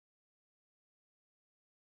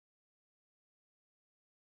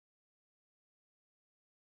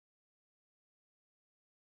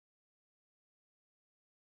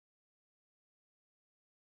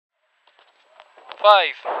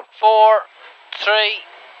5, 4, 3,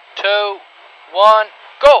 2, 1,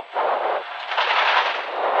 go!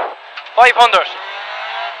 500.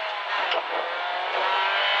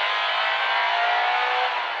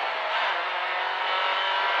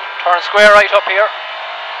 Turn square right up here.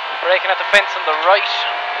 Braking at the fence on the right.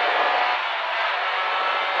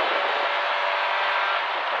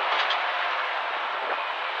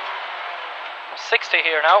 $60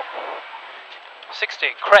 here now. 60,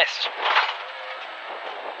 crest.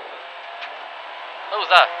 Who's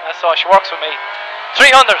that? That's all, she works with me.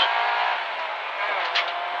 300.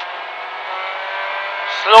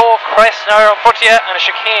 Slow crest now in front of you and a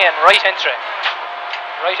chicane, right entry.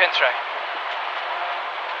 Right entry.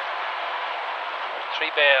 3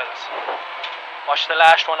 bales. Watch the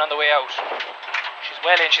last one on the way out. She's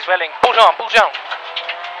well in, she's well in. Boot on, boot down.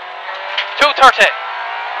 230.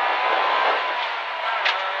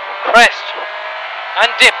 Crest. And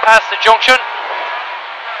dip past the junction.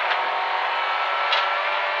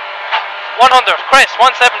 100. Crest,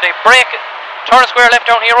 170. Brake. Turn square left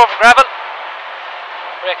down here over gravel.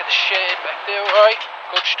 Brake at the shade back there, alright.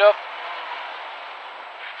 Good stuff.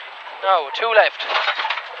 Now, 2 left.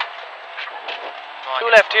 2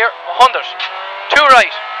 left here, 100. 2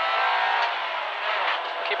 right.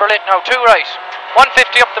 Keep her lit now, 2 right.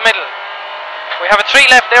 150 up the middle. We have a 3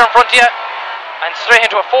 left there in front of you. And straight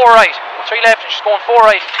into a 4 right. 3 left and she's going 4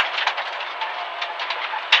 right.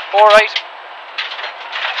 4 right.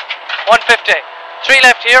 150. 3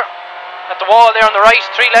 left here. At the wall there on the right.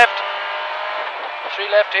 3 left. 3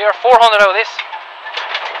 left here. 400 out of this.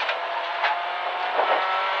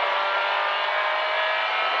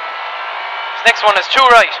 Next one is 2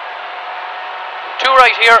 right. 2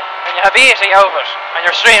 right here, and you have 80 out of it, and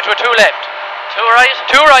you're straight into a 2 left. 2 right.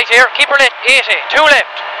 2 right here, keep her lit, 80. 2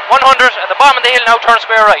 left, 100 at the bottom of the hill now, turn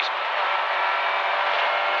square right.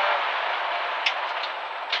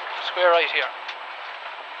 Square right here.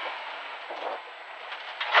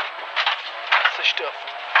 That's the stuff.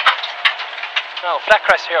 Now, flat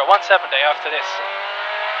crest here, 170 after this.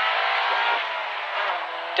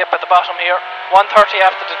 Dip at the bottom here, 130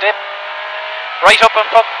 after the dip. Right up on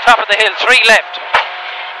top of the hill, 3 left.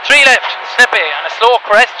 3 left, snippy, and a slow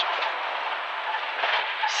crest.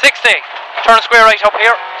 60, turn square right up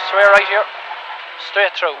here, square right here, straight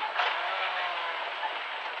through.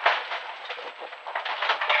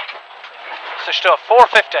 That's the stuff,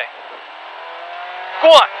 450. Go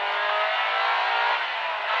on.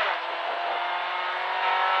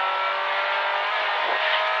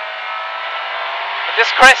 This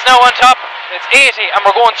crest now on top, it's 80, and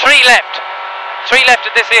we're going 3 left. 3 left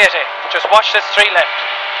at this 80. Just watch this 3 left.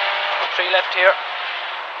 3 left here.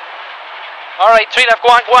 Alright, 3 left, go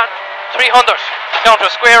on, go on. 300. Down to a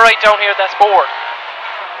square right down here, that's board.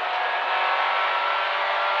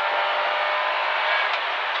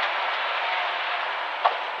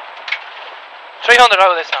 $300 out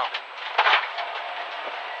of this now.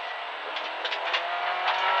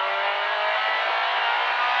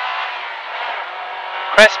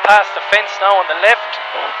 Crest past the fence now on the left.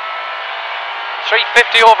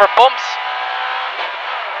 350 over bumps.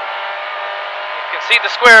 You can see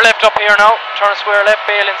the square left up here now. Turn square left,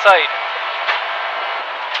 bail inside.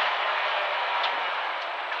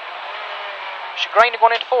 Is she grinding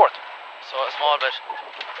going into 4th? So a small bit.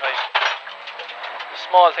 Right.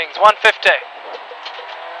 Small things. 150.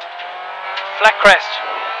 Flat crest.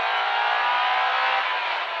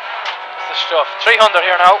 That's the stuff. 300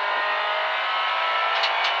 here now.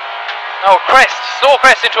 Now crest, slow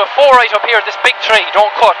crest into a 4 right up here, this big tree,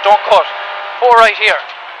 don't cut, don't cut. 4 right here.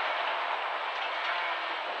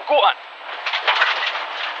 Go on.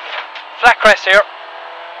 Flat crest here.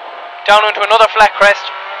 Down into another flat crest.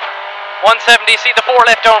 170, see the 4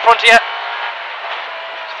 left down in front of you.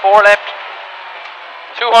 4 left.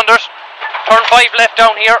 200. Turn 5 left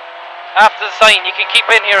down here. After the sign, you can keep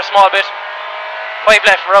in here a small bit. 5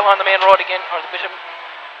 left, we're out on the main road again, or the bit of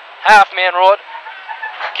half main road.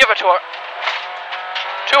 Give it to her.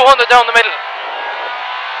 200 down the middle.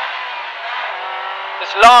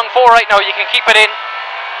 This long 4 right now, you can keep it in.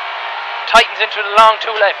 Tightens into the long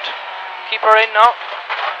 2 left. Keep her in now.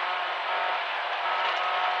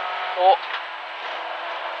 Oh.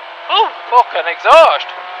 Oh, fucking exhaust.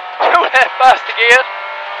 2 left past the gate.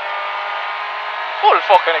 Full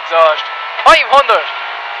fucking exhaust. 500.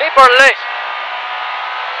 Keep her lit.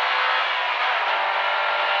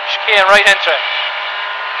 Chicane right entry.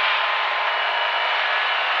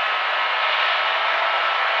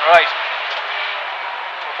 Right.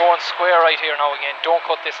 We're going square right here now again. Don't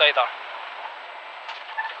cut this either.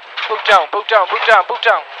 Boot down, boot down, boot down, boot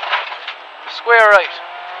down. Square right.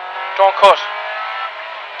 Don't cut.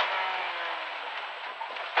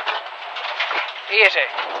 80.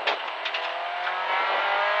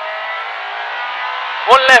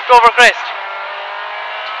 One left over crest.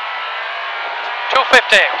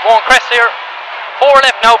 250. One crest here. Four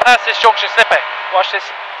left now past this junction slippy. Watch this.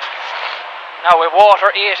 Now we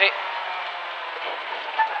water 80.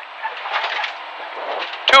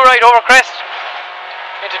 Two right over crest.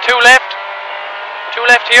 Into two left. Two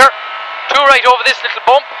left here. Two right over this little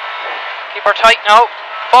bump. Keep her tight now.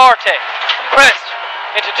 40. Crest.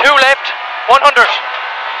 Into two left. 100.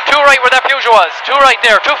 Two right where that Peugeot was. Two right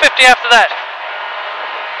there. 250 after that.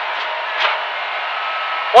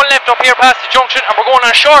 One left up here past the junction, and we're going on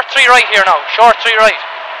a short three right here now. Short three right.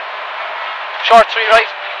 Short three right.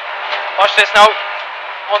 Watch this now.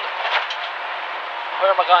 Where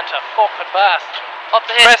am I going to? Fucking bastard. Up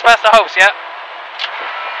the hill. Press past the house, yeah.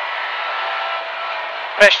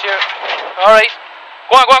 Press here. Alright.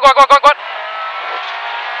 Go on, go on, go on, go on, go on, go on.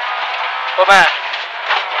 Good man.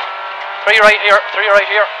 Three right here, three right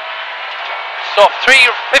here. So 350.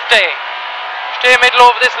 Stay middle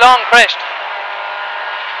over this long crest.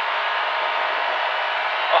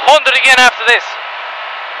 100 again after this.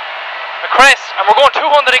 A crest, and we're going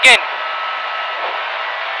 200 again.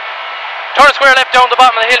 Turn square left down the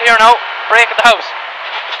bottom of the hill here now. Brake at the house.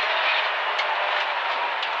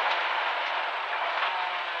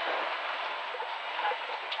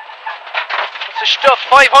 What's the stuff?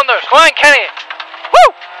 500. Come on, Kenny. Woo!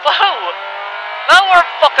 Wow! Now we're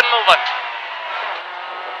fucking moving.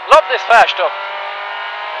 Love this fast stuff.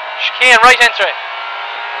 Chicane right entry.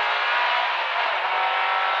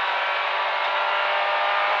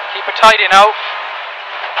 Keep it tidy now. Look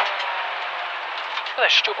at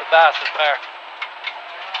that stupid bastard car.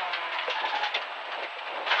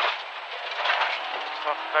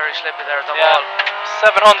 Fucking very slippy there at the Yeah, wall.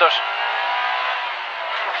 700.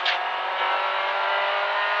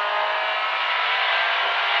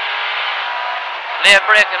 Late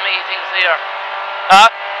braking me things here. Huh?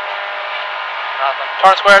 Nothing.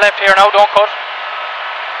 Turn square left here now, don't cut.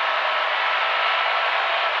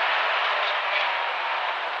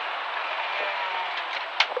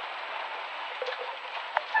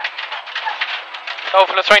 No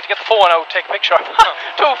fella's trying to get the phone out, take a picture.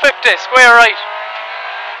 250, square right.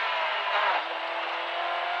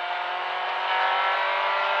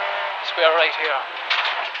 Square right here.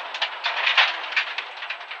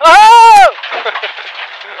 Oh!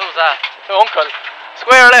 Who's that? The uncle.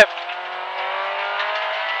 Square left.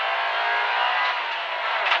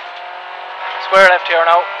 Square left here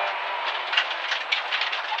now.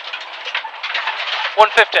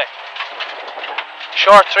 150.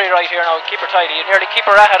 Short three right here now. Keep her tidy. You nearly keep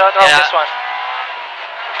her ahead on this one.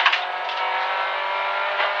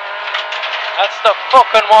 That's the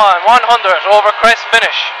fucking one. 100 over crest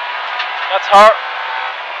finish. That's her.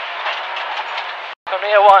 Come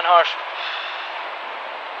here, one horse.